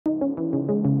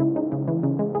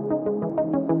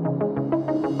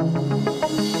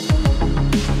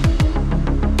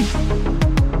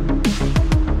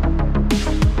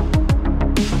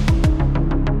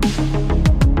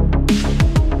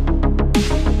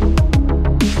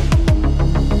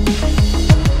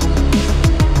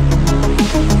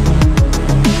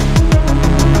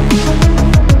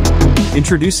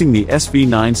Introducing the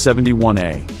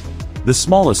SV971A, the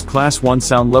smallest Class 1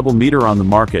 sound level meter on the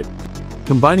market,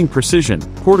 combining precision,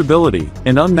 portability,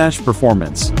 and unmatched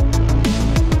performance.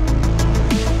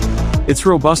 Its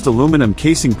robust aluminum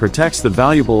casing protects the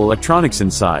valuable electronics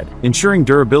inside, ensuring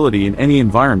durability in any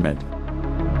environment.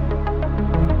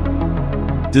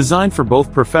 Designed for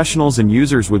both professionals and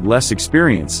users with less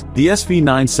experience, the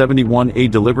SV971A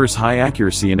delivers high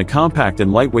accuracy in a compact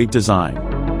and lightweight design.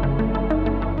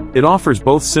 It offers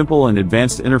both simple and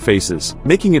advanced interfaces,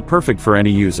 making it perfect for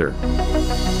any user.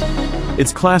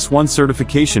 Its Class 1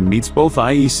 certification meets both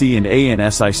IEC and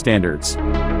ANSI standards.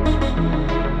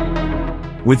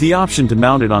 With the option to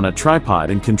mount it on a tripod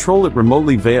and control it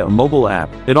remotely via a mobile app,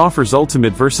 it offers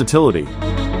ultimate versatility.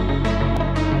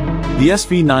 The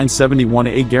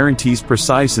SV971A guarantees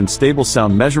precise and stable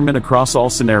sound measurement across all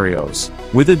scenarios,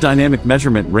 with a dynamic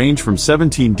measurement range from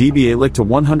 17 dBA lick to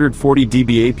 140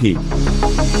 dBA peak.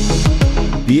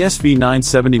 The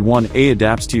SV971A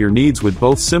adapts to your needs with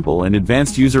both simple and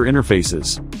advanced user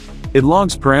interfaces. It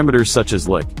logs parameters such as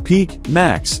lick, peak,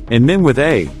 max, and min with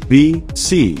A, B,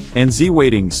 C, and Z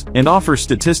weightings, and offers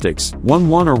statistics,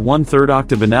 1/1 or 1/3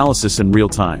 octave analysis in real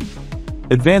time.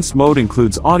 Advanced mode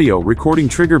includes audio recording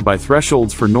triggered by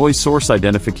thresholds for noise source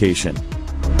identification.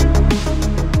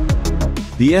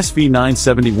 The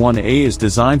SV971A is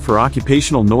designed for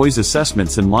occupational noise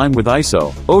assessments in line with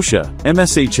ISO, OSHA,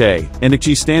 MSHA, and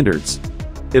ICHE standards.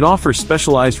 It offers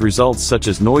specialized results such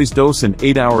as noise dose and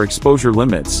 8-hour exposure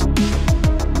limits.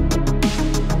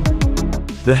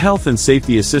 The Health and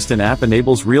Safety Assistant app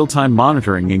enables real-time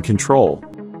monitoring and control,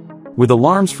 with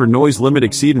alarms for noise limit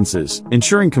exceedances,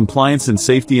 ensuring compliance and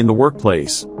safety in the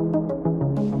workplace.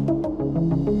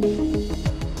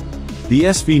 The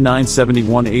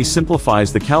SV971A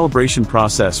simplifies the calibration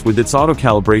process with its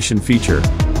auto-calibration feature.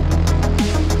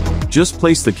 Just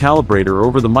place the calibrator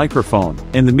over the microphone,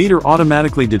 and the meter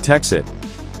automatically detects it,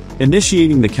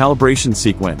 initiating the calibration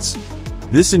sequence.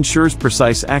 This ensures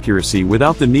precise accuracy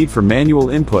without the need for manual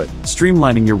input,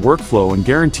 streamlining your workflow and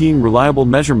guaranteeing reliable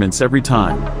measurements every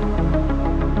time.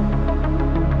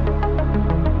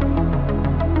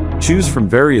 Choose from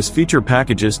various feature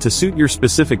packages to suit your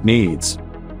specific needs.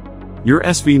 Your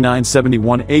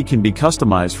SV971A can be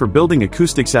customized for building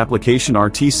acoustics application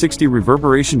RT60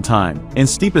 reverberation time and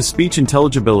STEPA speech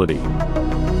intelligibility.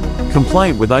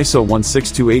 Compliant with ISO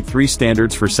 16283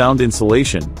 standards for sound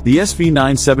insulation, the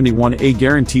SV971A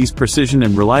guarantees precision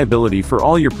and reliability for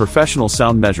all your professional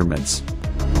sound measurements.